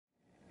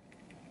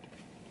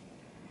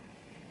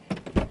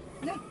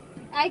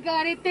I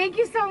got it. Thank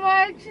you so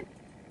much.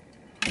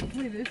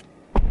 Look at this.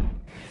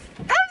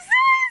 I'm so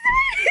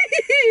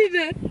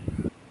excited!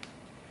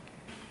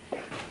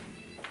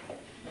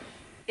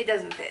 It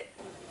doesn't fit.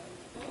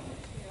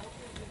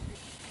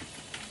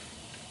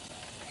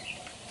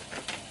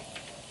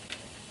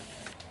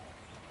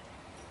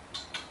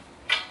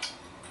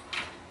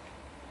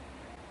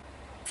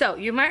 So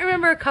you might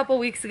remember a couple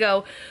weeks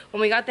ago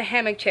when we got the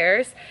hammock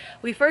chairs,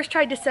 we first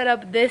tried to set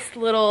up this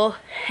little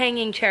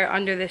hanging chair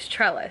under this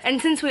trellis.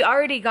 And since we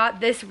already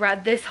got this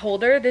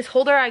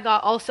holder I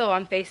got also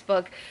on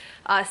Facebook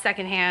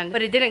secondhand,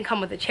 but it didn't come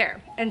with a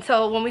chair. And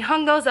so when we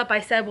hung those up, I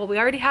said, well, we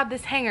already have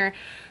this hanger,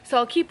 so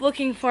I'll keep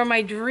looking for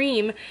my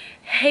dream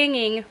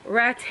hanging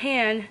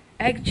rattan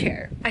egg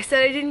chair. I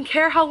said I didn't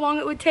care how long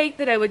it would take,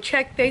 that I would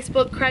check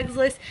Facebook,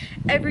 Craigslist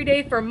every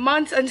day for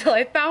months until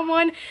I found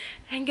one.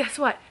 And guess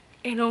what?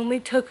 It only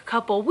took a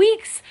couple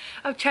weeks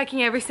of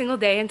checking every single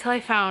day until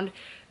I found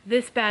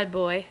this bad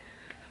boy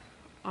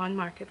on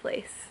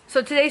Marketplace.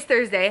 So today's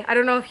Thursday. I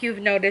don't know if you've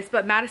noticed,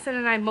 but Madison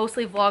and I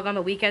mostly vlog on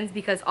the weekends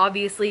because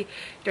obviously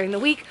during the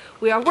week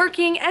we are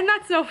working and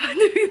that's no fun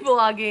to be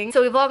vlogging.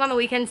 So we vlog on the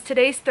weekends.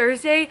 Today's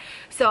Thursday,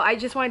 so I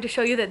just wanted to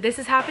show you that this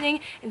is happening,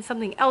 and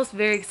something else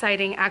very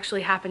exciting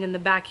actually happened in the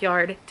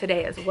backyard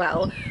today as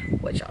well,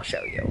 which I'll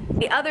show you.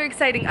 The other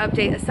exciting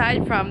update,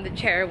 aside from the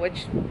chair,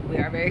 which we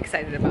are very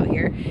excited about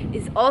here,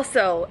 is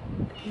also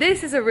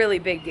this is a really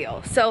big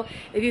deal. So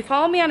if you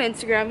follow me on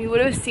Instagram, you would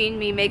have seen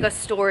me make a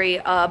story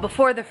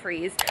before the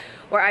freeze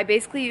where I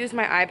basically used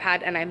my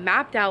iPad and I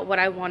mapped out what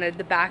I wanted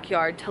the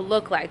backyard to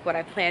look like, what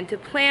I planned to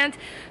plant,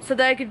 so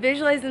that I could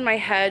visualize in my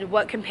head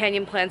what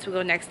companion plants would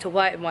go next to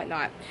what and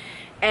whatnot.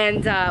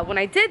 And when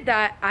I did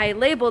that, I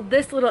labeled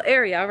this little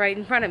area right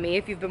in front of me.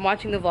 If you've been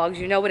watching the vlogs,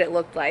 you know what it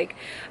looked like.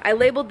 I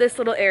labeled this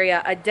little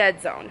area a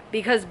dead zone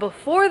because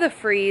before the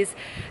freeze,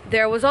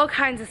 there was all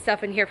kinds of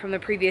stuff in here from the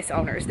previous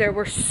owners. There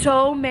were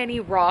so many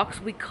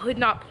rocks, we could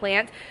not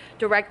plant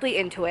directly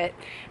into it.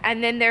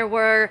 And then there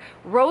were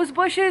rose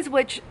bushes,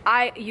 which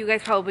you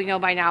guys probably know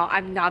by now,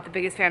 I'm not the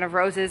biggest fan of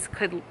roses,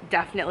 could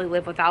definitely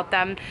live without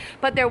them.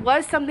 But there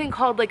was something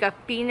called like a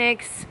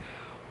phoenix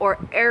or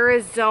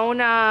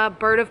Arizona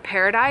bird of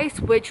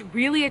paradise, which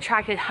really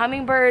attracted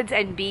hummingbirds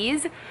and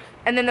bees.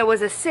 And then there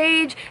was a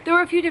sage. There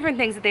were a few different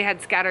things that they had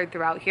scattered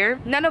throughout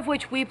here, none of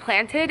which we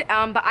planted,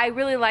 but I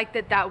really liked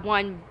that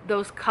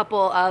those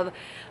couple of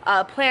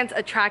plants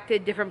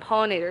attracted different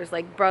pollinators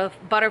like both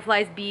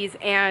butterflies, bees,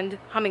 and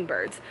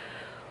hummingbirds.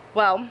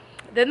 Well,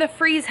 then the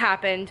freeze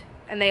happened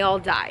and they all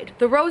died.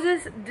 The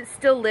roses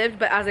still lived,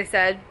 but as I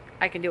said,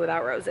 I can do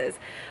without roses.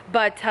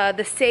 But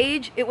the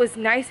sage, it was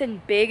nice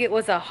and big. It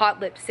was a hot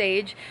lip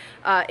sage.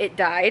 It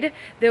died.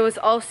 There was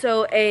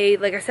also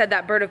like I said,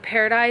 that bird of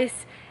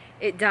paradise.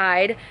 It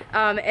died.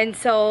 And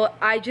so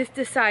I just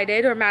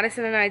decided, or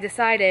Madison and I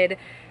decided,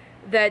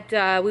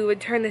 that we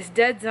would turn this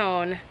dead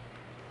zone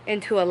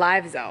into a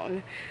live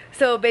zone.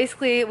 So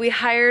basically we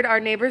hired our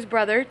neighbor's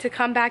brother to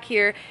come back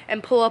here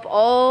and pull up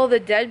all the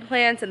dead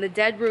plants and the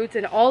dead roots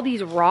and all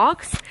these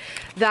rocks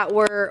that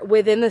were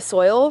within the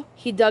soil.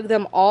 He dug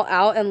them all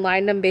out and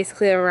lined them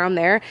basically around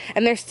there,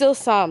 and there's still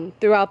some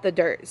throughout the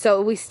dirt. So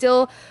we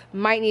still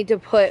might need to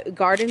put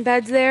garden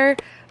beds there,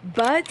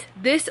 but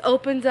this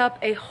opens up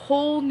a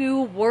whole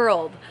new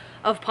world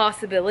of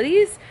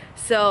possibilities.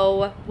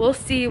 So we'll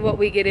see what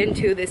we get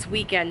into this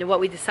weekend and what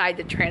we decide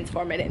to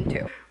transform it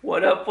into.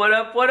 What up, what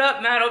up, what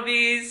up,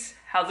 Maddlebees?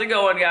 How's it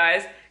going,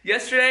 guys?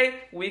 Yesterday,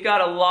 we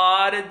got a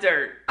lot of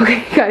dirt.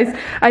 Okay, guys,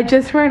 I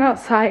just ran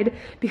outside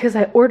because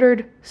I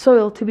ordered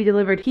soil to be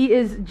delivered. He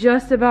is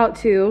just about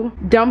to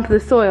dump the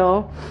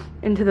soil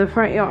into the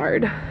front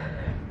yard.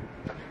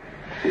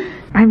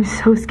 I'm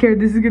so scared.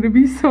 This is gonna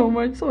be so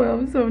much soil.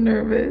 I'm so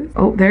nervous.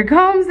 Oh, there it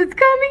comes. It's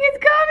coming,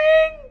 it's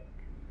coming.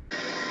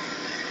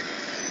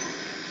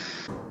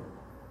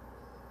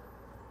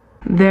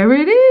 There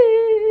it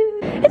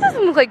is. It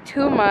doesn't look like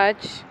too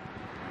much.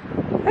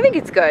 I think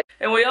it's good.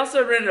 And we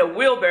also rented a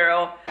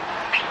wheelbarrow.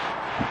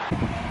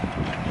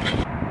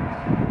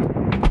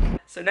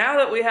 So now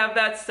that we have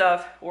that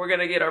stuff, we're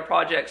gonna get our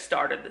project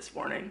started this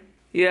morning.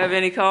 You have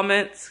any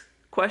comments,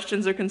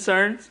 questions, or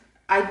concerns?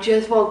 I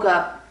just woke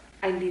up.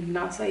 I need an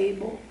acai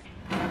bowl.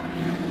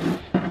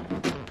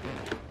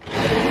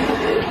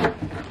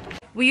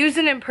 We used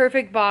an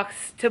imperfect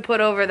box to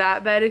put over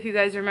that bed, if you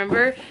guys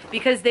remember,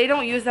 because they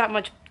don't use that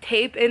much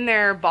tape in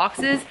their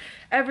boxes.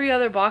 Every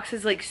other box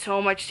is like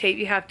so much tape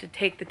you have to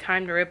take the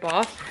time to rip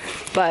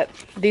off, but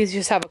these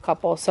just have a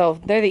couple, so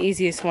they're the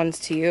easiest ones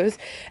to use.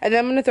 And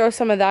then I'm gonna throw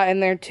some of that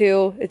in there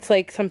too. It's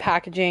like some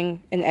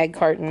packaging, an egg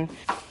carton.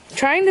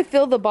 Trying to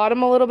fill the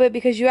bottom a little bit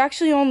because you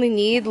actually only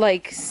need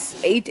like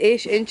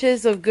 8-ish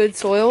inches of good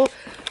soil.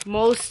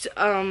 Most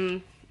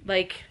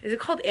like, is it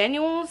called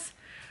annuals?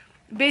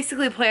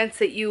 Basically plants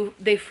that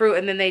they fruit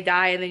and then they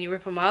die and then you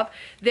rip them up.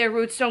 Their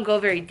roots don't go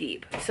very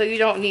deep, so you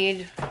don't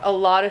need a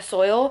lot of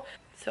soil.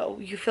 So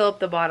you fill up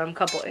the bottom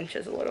couple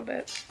inches a little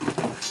bit.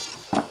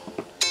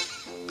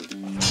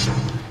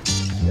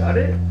 Got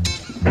it?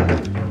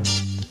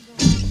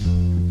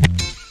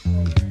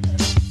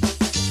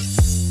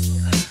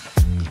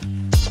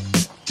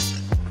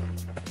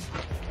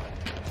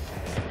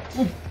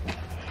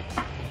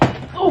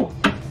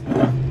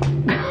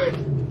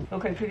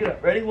 pick it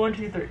up. Ready? 1,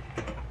 2, 3.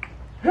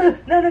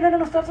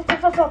 No,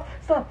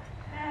 stop.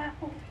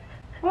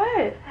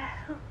 What?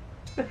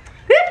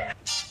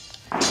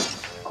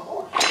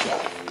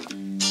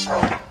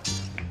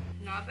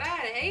 Not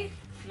bad, eh?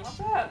 Not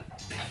bad.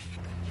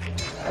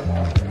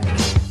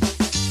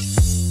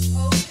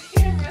 Oh, the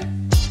camera.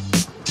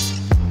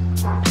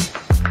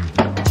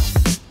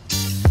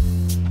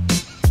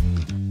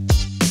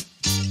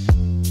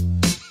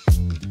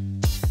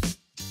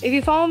 If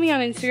you follow me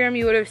on Instagram,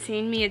 you would have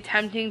seen me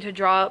attempting to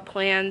draw up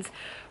plans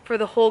for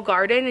the whole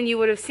garden, and you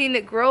would have seen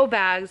that grow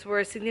bags were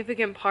a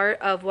significant part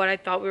of what I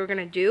thought we were going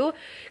to do,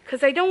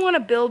 because I don't want to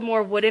build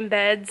more wooden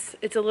beds.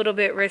 It's a little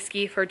bit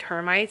risky for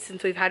termites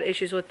since we've had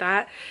issues with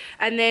that.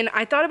 And then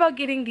I thought about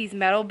getting these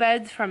metal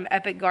beds from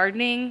Epic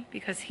Gardening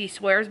because he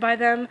swears by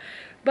them.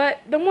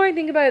 But the more I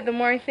think about it, the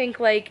more I think,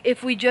 like,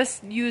 if we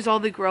just use all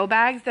the grow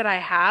bags that I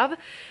have,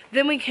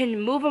 then we can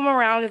move them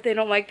around if they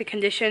don't like the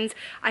conditions.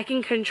 I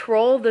can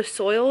control the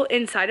soil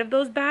inside of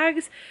those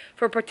bags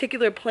for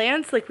particular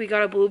plants. Like, we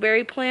got a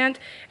blueberry plant,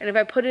 and if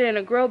I put it in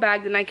a grow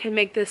bag, then I can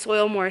make the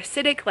soil more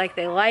acidic like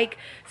they like.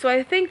 So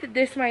I think that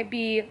this might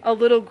be a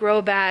little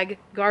grow bag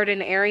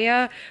garden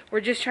area.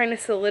 We're just trying to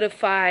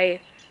solidify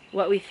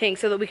what we think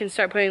so that we can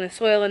start putting the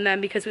soil in them,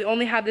 because we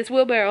only have this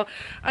wheelbarrow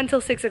until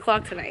 6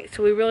 o'clock tonight.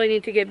 So we really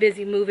need to get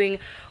busy moving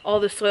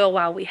all the soil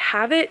while we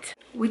have it.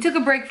 We took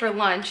a break for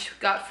lunch,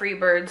 got free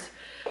birds,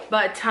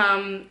 but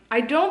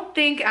I don't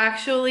think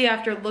actually,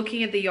 after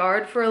looking at the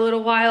yard for a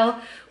little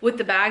while with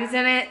the bags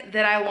in it,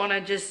 that I want to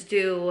just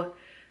do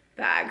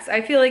bags. I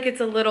feel like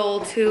it's a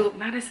little too,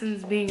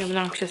 Madison's being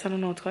obnoxious. I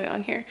don't know what's going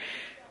on here.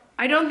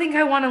 I don't think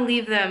I want to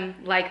leave them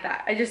like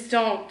that. I just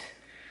don't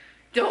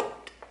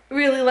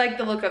really like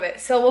the look of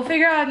it. So we'll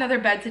figure out another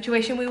bed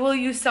situation. We will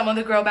use some of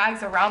the grow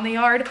bags around the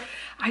yard.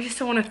 I just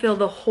don't want to fill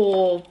the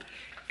whole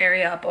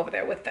area up over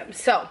there with them.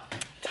 So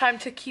time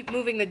to keep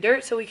moving the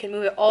dirt so we can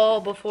move it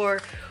all before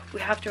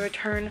we have to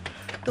return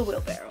the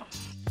wheelbarrow.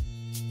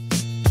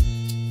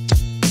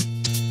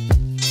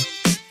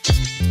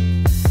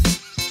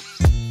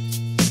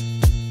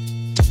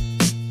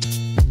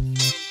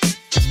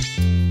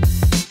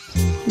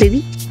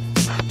 Baby.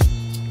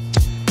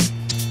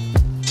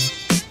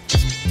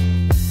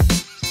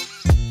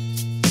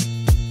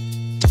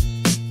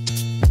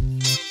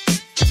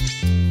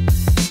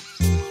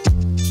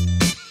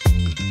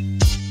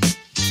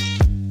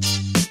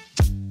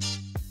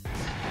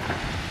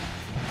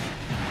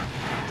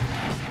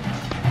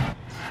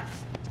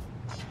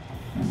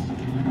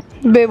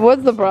 Babe,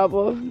 what's the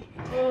problem?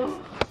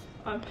 Oh,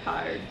 I'm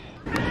tired.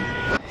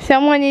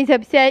 Someone is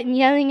upset and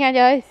yelling at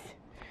us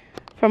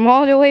from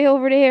all the way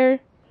over there.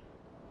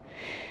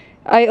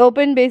 I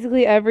opened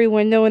basically every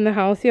window in the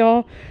house,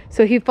 y'all.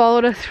 So he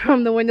followed us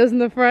from the windows in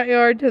the front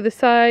yard to the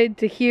side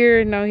to here,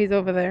 and now he's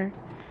over there.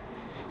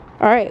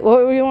 Alright, what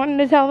were you wanting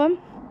to tell them?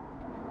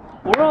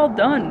 We're all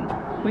done.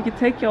 We could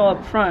take y'all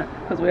up front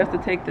because we have to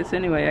take this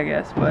anyway, I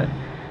guess, but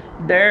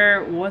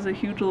there was a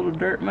huge little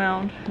dirt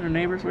mound. Our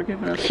neighbors were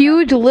giving us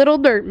huge little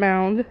dirt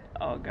mound.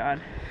 Oh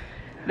god.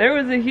 There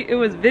was it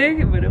was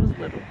big, but it was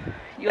little.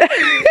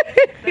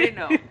 They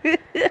know.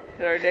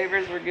 Our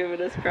neighbors were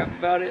giving us crap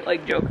about it,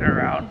 like joking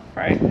around,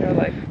 right? They're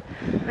like,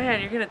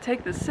 man, you're gonna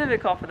take the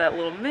Civic off of that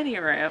little mini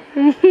ramp.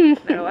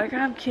 They're like,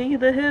 I'm king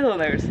of the hill.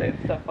 They were saying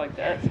stuff like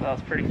that, so that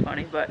was pretty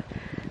funny, but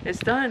it's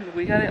done.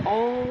 We got it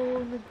all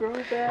in the grow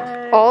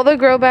bags. All the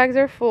grow bags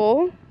are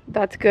full.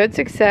 That's good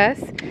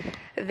success.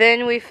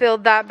 Then we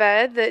filled that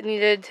bed that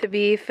needed to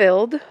be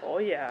filled. Oh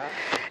yeah.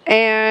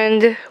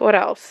 And what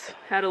else?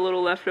 Had a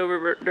little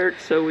leftover dirt,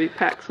 so we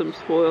packed some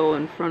soil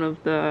in front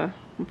of the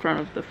front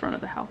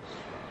of the house.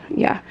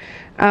 Yeah.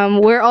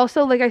 We're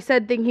also, like I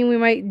said, thinking we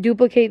might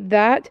duplicate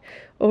that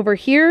over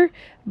here,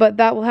 but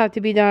that will have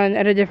to be done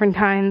at a different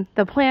time.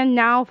 The plan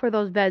now for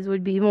those beds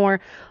would be more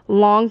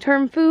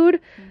long-term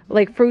food,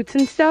 like fruits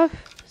and stuff.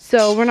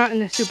 So we're not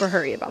in a super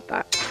hurry about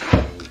that.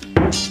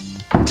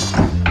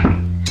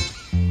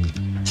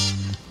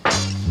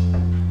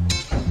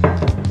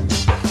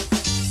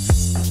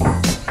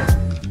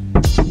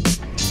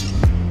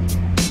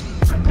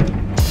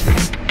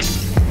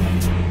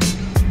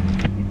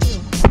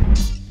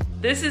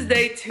 This is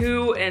day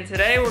 2, and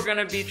today we're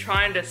gonna be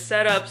trying to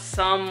set up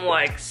some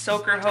like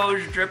soaker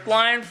hose drip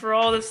line for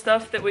all the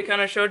stuff that we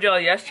kind of showed y'all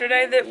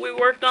yesterday that we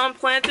worked on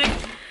planting.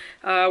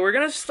 We're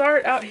gonna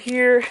start out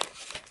here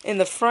in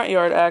the front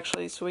yard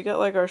actually. So we got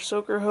like our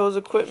soaker hose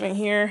equipment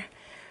here.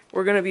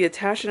 We're gonna be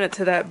attaching it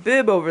to that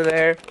bib over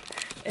there,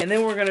 and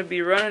then we're gonna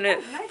be running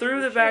it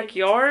through the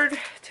backyard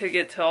to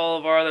get to all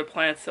of our other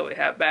plants that we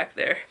have back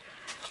there.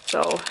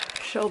 So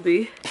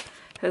Shelbi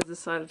has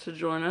decided to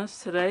join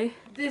us today.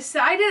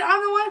 Decided?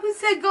 I'm the one who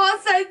said go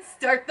outside and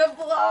start the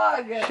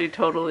vlog. She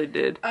totally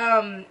did.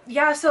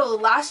 Yeah, so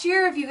last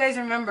year, if you guys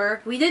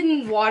remember, we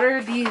didn't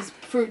water these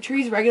fruit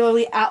trees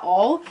regularly at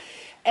all.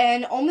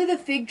 And only the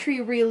fig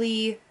tree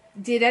really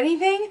did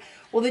anything.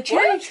 Well, the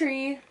cherry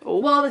tree,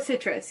 well, the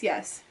citrus,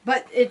 yes,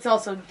 but it's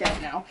also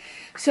dead now.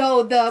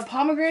 So the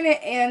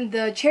pomegranate and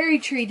the cherry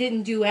tree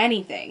didn't do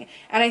anything.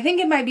 And I think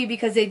it might be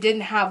because they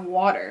didn't have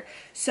water.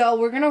 So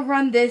we're going to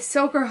run this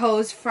soaker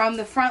hose from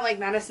the front, like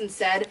Madison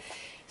said,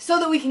 so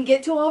that we can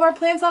get to all of our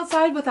plants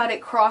outside without it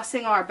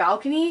crossing our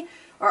balcony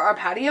or our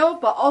patio,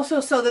 but also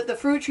so that the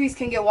fruit trees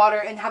can get water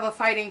and have a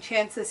fighting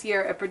chance this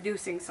year at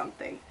producing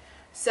something.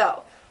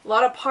 So, a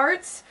lot of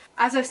parts.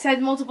 As I've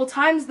said multiple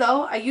times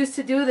though, I used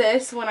to do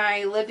this when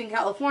I lived in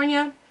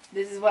California.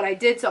 This is what I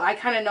did, so I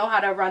kind of know how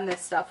to run this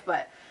stuff,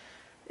 but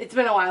it's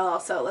been a while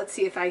also. Let's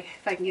see if I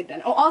can get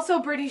done. Oh, also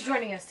Brittany's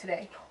joining us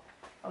today.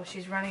 Oh,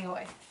 she's running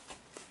away.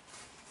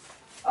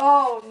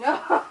 Oh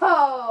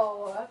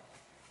no!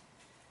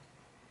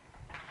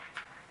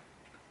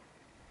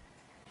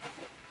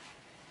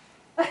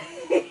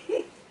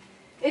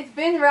 It's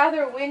been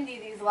rather windy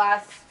these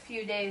last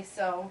few days,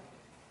 so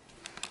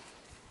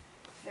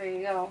there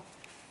you go.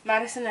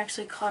 Madison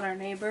actually caught our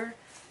neighbor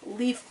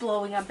leaf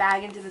blowing a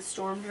bag into the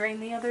storm drain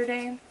the other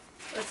day.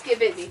 Let's get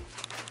busy.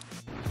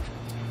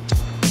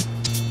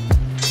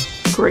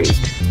 Great.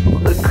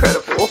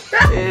 Incredible.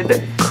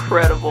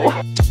 Incredible.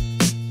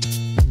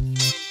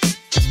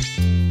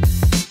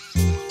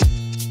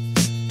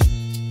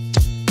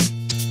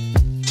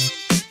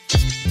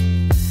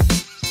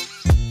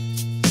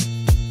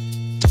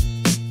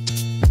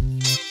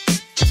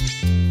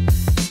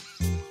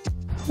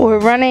 We're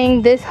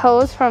running this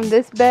hose from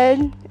this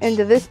bed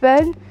into this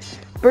bed.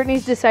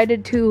 Brittany's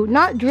decided to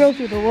not drill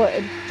through the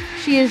wood.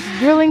 She is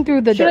drilling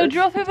through the dirt. Should I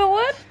drill through the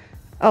wood?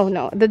 Oh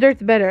no, the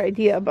dirt's a better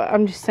idea, but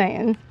I'm just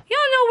saying. Y'all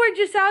know we're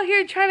just out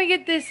here trying to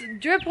get this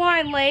drip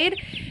line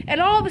laid, and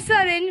all of a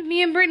sudden,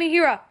 me and Brittany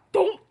hear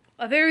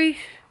a very,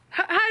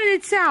 how did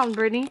it sound,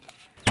 Brittany?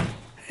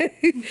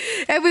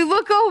 And we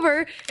look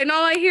over, and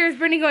all I hear is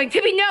Brittany going,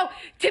 Tippy, no!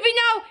 Tippy,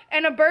 no!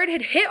 And a bird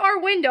had hit our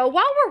window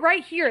while we're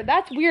right here.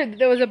 That's weird that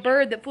there was a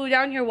bird that flew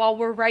down here while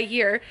we're right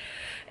here.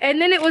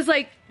 And then it was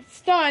like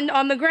stunned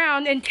on the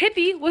ground, and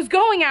Tippy was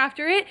going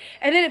after it,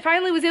 and then it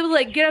finally was able to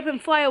like get up and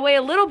fly away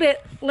a little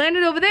bit,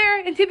 landed over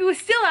there, and Tippy was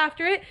still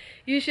after it.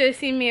 You should have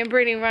seen me and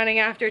Brittany running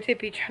after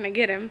Tippy trying to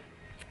get him.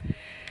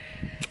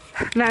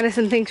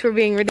 Madison thinks we're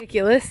being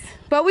ridiculous,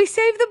 but we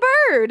saved the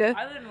bird.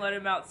 I didn't let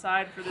him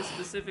outside for this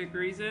specific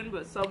reason,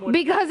 but someone...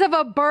 Because of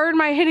a bird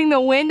might hitting the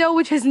window,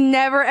 which has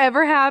never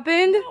ever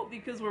happened? No,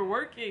 because we're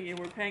working and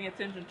we're paying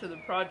attention to the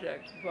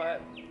project,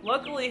 but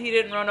luckily he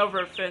didn't run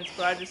over a fence,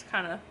 but I just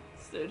kind of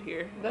stood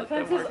here. The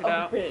fence is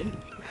open.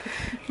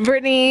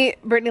 Brittany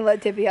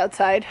let Tippy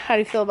outside. How do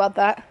you feel about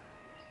that?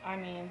 I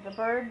mean, the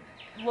bird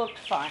looked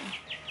fine.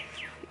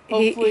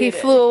 He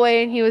flew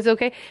away and he was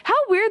okay. How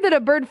weird that a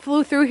bird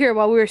flew through here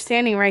while we were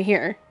standing right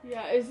here.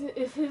 Yeah, is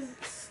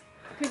his...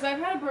 Because I've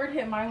had a bird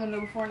hit my window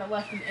before and it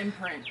left an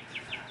imprint.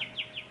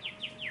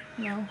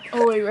 No.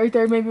 Oh wait, right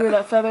there, maybe where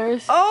that feather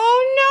is.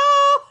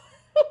 Oh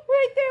no!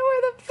 Right there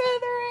where the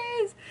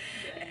feather is.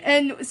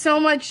 And so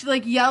much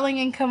like yelling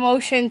and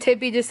commotion,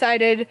 Tippy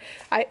decided,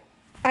 I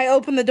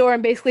opened the door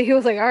and basically he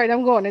was like, alright,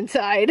 I'm going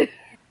inside.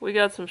 We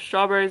got some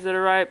strawberries that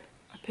are ripe.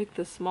 I picked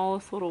the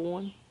smallest little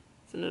one.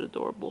 Isn't it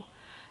adorable?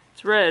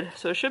 It's red,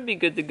 so it should be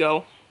good to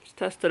go. Let's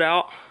test it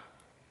out.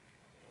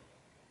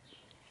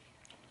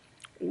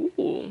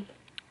 Ooh,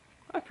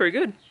 that's pretty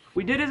good.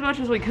 We did as much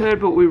as we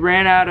could, but we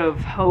ran out of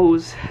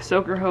hose,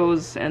 soaker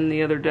hose, and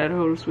the other dead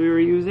hose we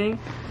were using.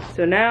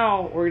 So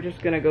now we're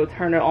just gonna go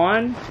turn it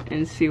on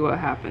and see what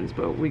happens,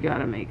 but we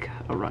gotta make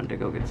a run to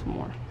go get some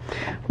more.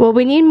 Well,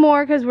 we need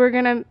more because we're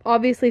gonna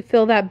obviously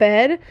fill that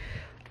bed.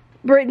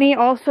 Brittany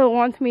also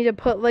wants me to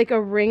put like a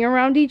ring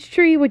around each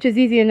tree, which is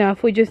easy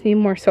enough. We just need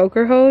more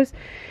soaker hose.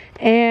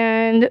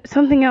 And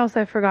something else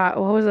I forgot.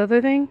 What was the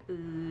other thing?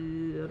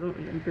 I don't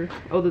remember.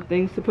 Oh, the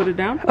things to put it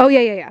down? Oh,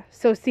 yeah.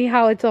 So see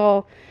how it's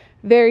all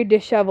very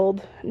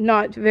disheveled,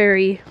 not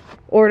very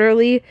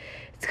orderly?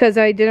 It's because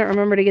I didn't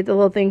remember to get the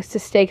little things to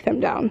stake them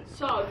down.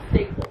 Solid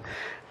staples.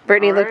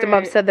 Brittany looked them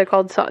up, said they're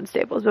called sod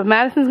staples. But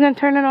Madison's going to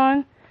turn it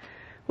on.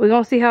 We're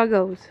going to see how it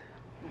goes.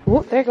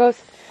 Oh, there it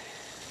goes.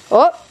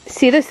 Oh,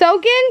 see the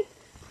soaking?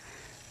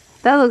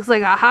 That looks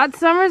like a hot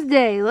summer's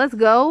day. Let's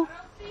go.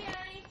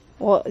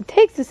 Well, it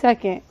takes a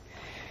second.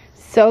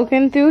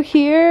 Soaking through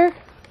here.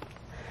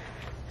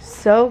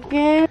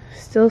 Soaking.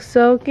 Still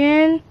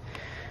soaking.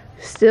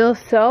 Still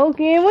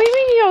soaking. What do you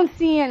mean you don't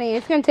see any?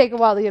 It's going to take a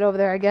while to get over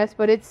there, I guess.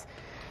 But it's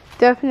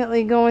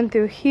definitely going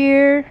through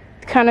here.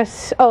 Kind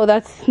of... Oh,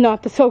 that's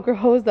not the soaker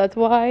hose. That's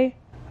why.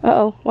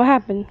 Uh-oh. What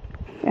happened?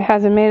 It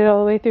hasn't made it all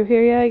the way through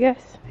here yet, I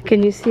guess.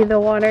 Can you see the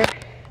water?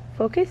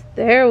 Focus.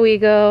 There we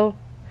go.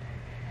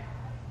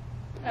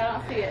 I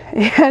don't see it.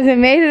 It hasn't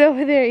made it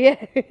over there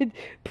yet.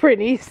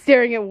 Pretty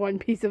staring at one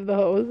piece of the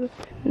hose.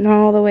 Not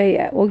all the way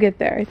yet. We'll get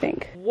there, I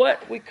think.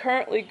 What we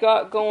currently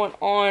got going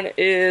on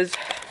is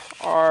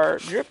our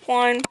drip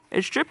line.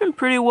 It's dripping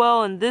pretty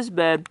well in this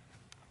bed.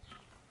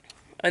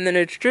 And then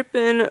it's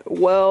dripping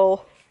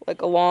well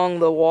like along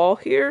the wall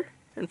here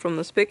and from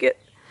the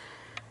spigot.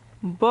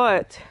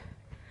 But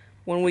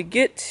when we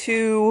get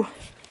to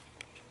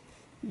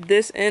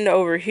this end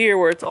over here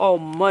where it's all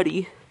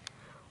muddy,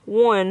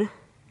 one,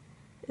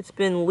 it's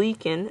been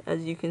leaking,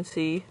 as you can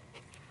see.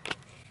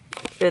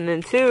 And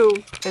then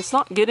two, it's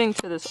not getting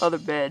to this other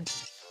bed.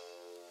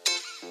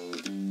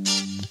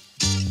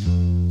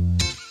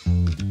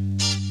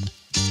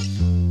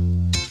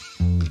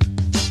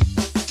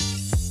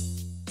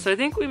 So I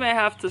think we may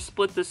have to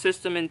split the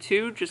system in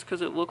two just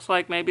because it looks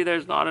like maybe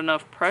there's not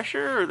enough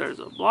pressure or there's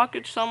a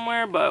blockage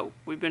somewhere, but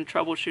we've been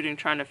troubleshooting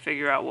trying to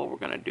figure out what we're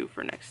gonna do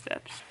for next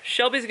steps.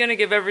 Shelby's gonna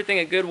give everything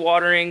a good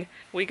watering.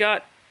 We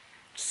got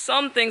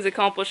some things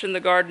accomplished in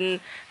the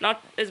garden,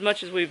 not as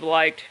much as we've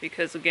liked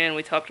because again,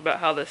 we talked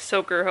about how the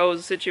soaker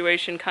hose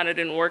situation kind of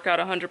didn't work out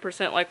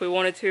 100% like we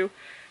wanted to.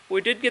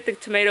 We did get the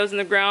tomatoes in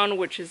the ground,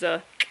 which is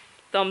a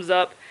thumbs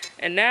up,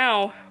 and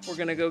now we're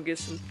gonna go get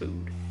some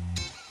food.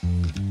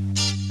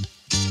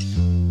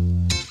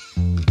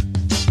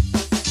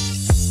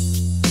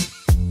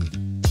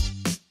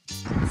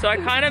 So I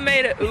kind of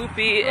made it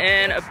oopy,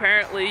 and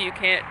apparently you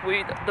can't,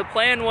 the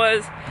plan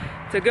was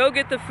to go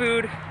get the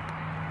food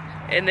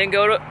and then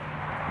go to...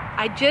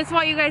 I just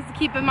want you guys to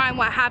keep in mind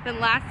what happened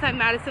last time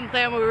Madison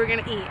planned what we were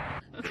gonna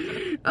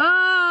eat.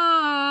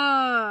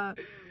 Oh,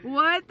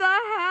 what the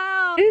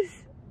hell?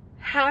 This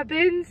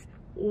happens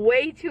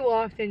way too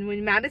often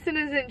when Madison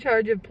is in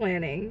charge of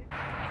planning.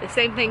 The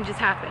same thing just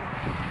happened.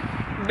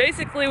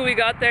 Basically, we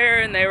got there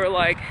and they were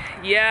like,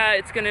 yeah,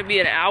 it's gonna be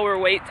an hour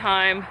wait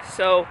time.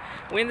 So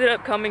we ended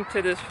up coming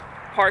to this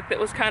park that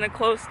was kind of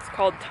close. It's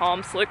called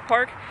Tom Slick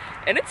Park,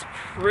 and it's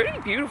pretty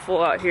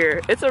beautiful out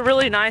here. It's a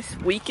really nice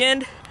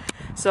weekend.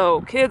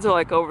 So kids are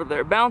like over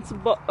there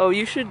bouncing. Oh,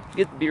 you should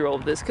get the B-roll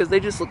of this because they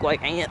just look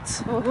like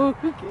ants.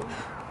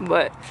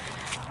 But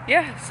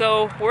yeah,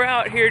 so we're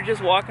out here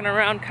just walking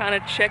around kind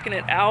of checking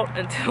it out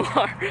until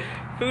our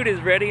food is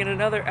ready in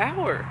another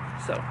hour.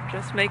 So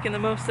just making the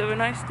most of a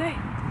nice day.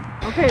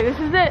 Okay, this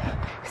is it.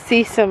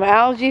 See some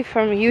algae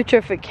from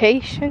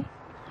eutrophication.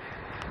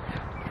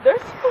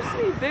 There's supposed to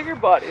be a bigger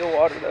body of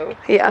water though.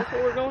 Yeah. That's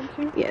what we're going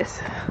to?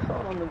 Yes. It's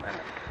all on the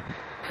map.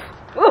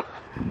 Ooh,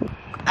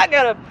 I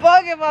got a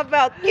bug in my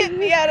mouth. Get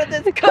me out of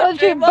this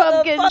country,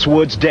 bumpkin.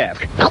 Towards death.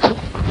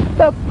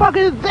 The fuck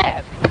is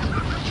that?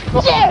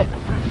 Shit!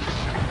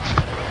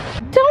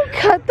 Don't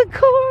cut the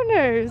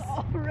corners.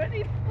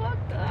 Already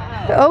fucked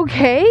up.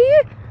 Okay.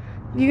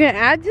 You gonna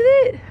add to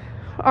it?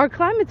 Our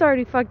climate's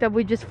already fucked up.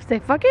 We just say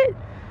fuck it?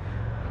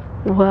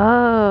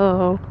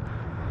 Whoa.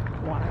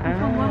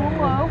 It's a little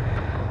low.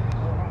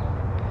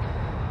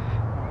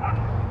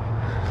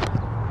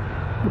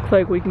 Looks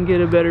like we can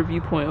get a better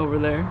viewpoint over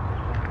there.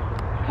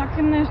 How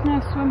come there's no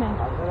swimming?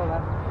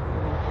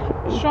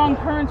 Strong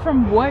currents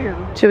from where?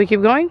 Should we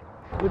keep going?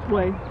 Which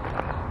way?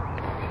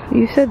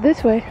 You said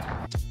this way.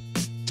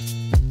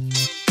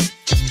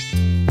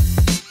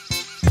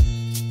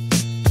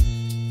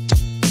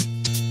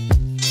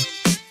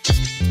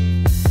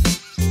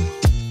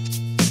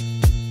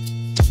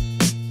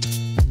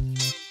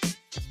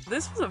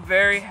 This was a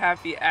very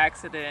happy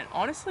accident.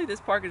 Honestly, this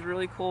park is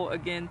really cool.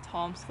 Again,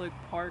 Tom Slick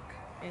Park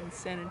in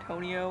San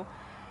Antonio.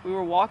 We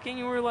were walking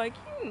and we were like,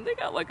 they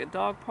got like a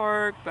dog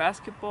park,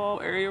 basketball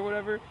area or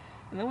whatever.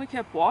 And then we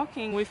kept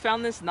walking. We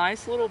found this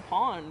nice little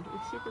pond.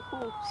 It's super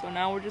cool. So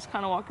now we're just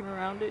kind of walking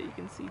around it. You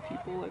can see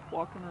people like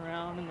walking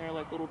around, and there are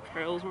like little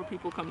trails where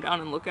people come down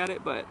and look at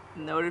it. But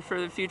noted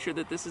for the future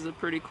that this is a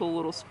pretty cool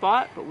little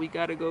spot. But we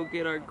got to go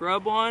get our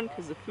grub on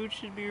because the food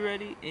should be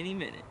ready any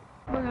minute.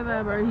 Look at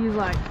that bird. He's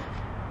like...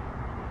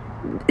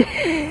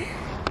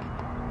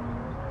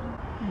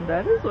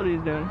 That is what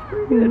he's doing.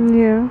 Pretty good.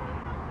 Yeah.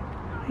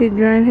 He's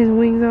drying his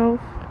wings off.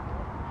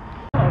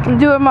 I'm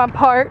doing my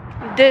part.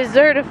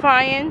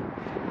 Desertifying.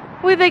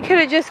 Well, they could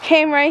have just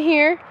came right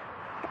here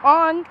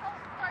on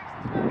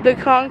the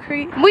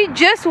concrete. We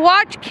just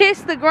watched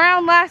Kiss the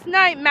Ground last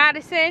night,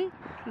 Madison.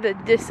 The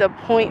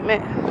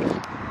disappointment.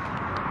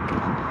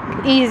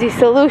 Easy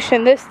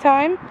solution this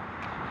time.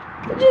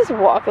 Just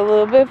walk a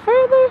little bit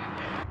further.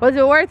 Was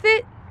it worth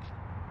it?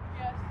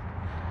 Yes.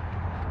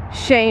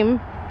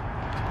 Shame.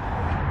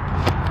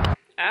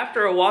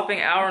 After a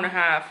whopping hour and a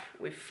half,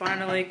 we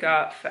finally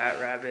got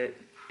Fat Rabbit.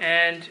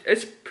 And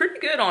it's pretty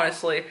good,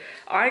 honestly.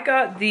 I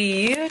got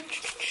the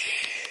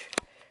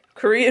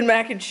Korean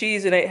mac and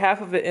cheese and ate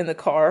half of it in the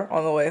car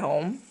on the way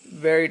home.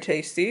 Very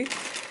tasty.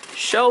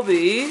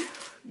 Shelby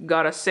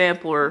got a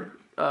sampler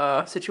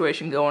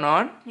situation going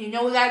on. You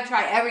know we gotta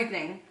try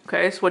everything.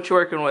 Okay, so what you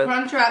working with?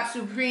 Crunchwrap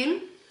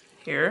Supreme.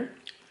 Here.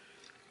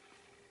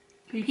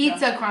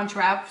 Pizza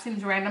Crunchwrap.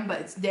 Seems random,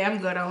 but it's damn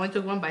good. I only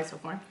took one bite so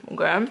far.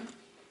 Okay.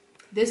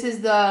 This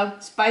is the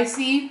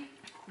spicy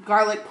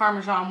garlic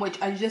parmesan, which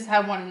I just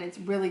had one and it's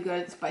really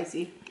good. It's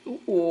spicy.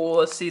 Ooh,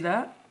 let's see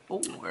that. Oh,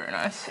 very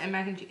nice. And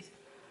mac and cheese.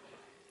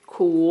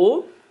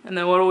 Cool. And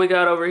then what do we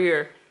got over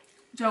here?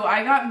 So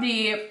I got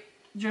the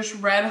just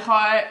red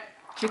hot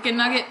chicken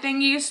nugget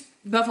thingies.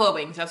 Buffalo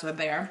wings, that's what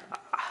they are.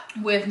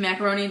 With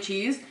macaroni and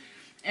cheese.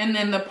 And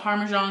then the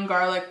Parmesan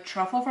garlic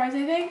truffle fries,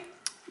 I think.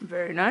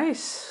 Very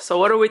nice. So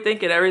what are we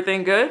thinking?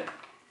 Everything good?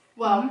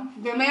 Well,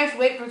 they made us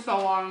wait for so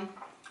long.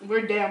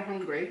 We're damn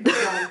hungry.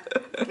 So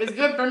it's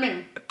good for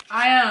me.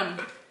 I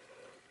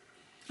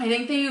I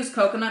think they use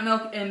coconut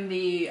milk in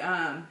the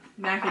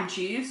mac and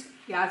cheese.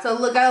 Yeah, so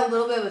look, got a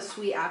little bit of a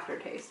sweet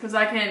aftertaste. Because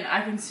I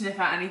can sniff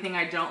out anything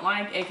I don't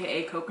like,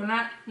 aka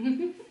coconut.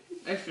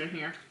 It's in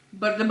here.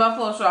 But the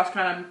buffalo sauce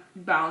kind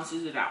of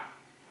balances it out.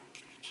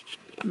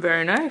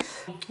 Very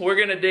nice. We're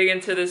gonna dig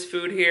into this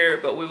food here,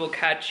 but we will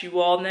catch you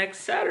all next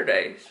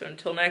Saturday. So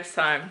until next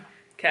time,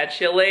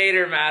 catch you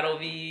later,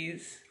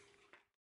 Maddelbees.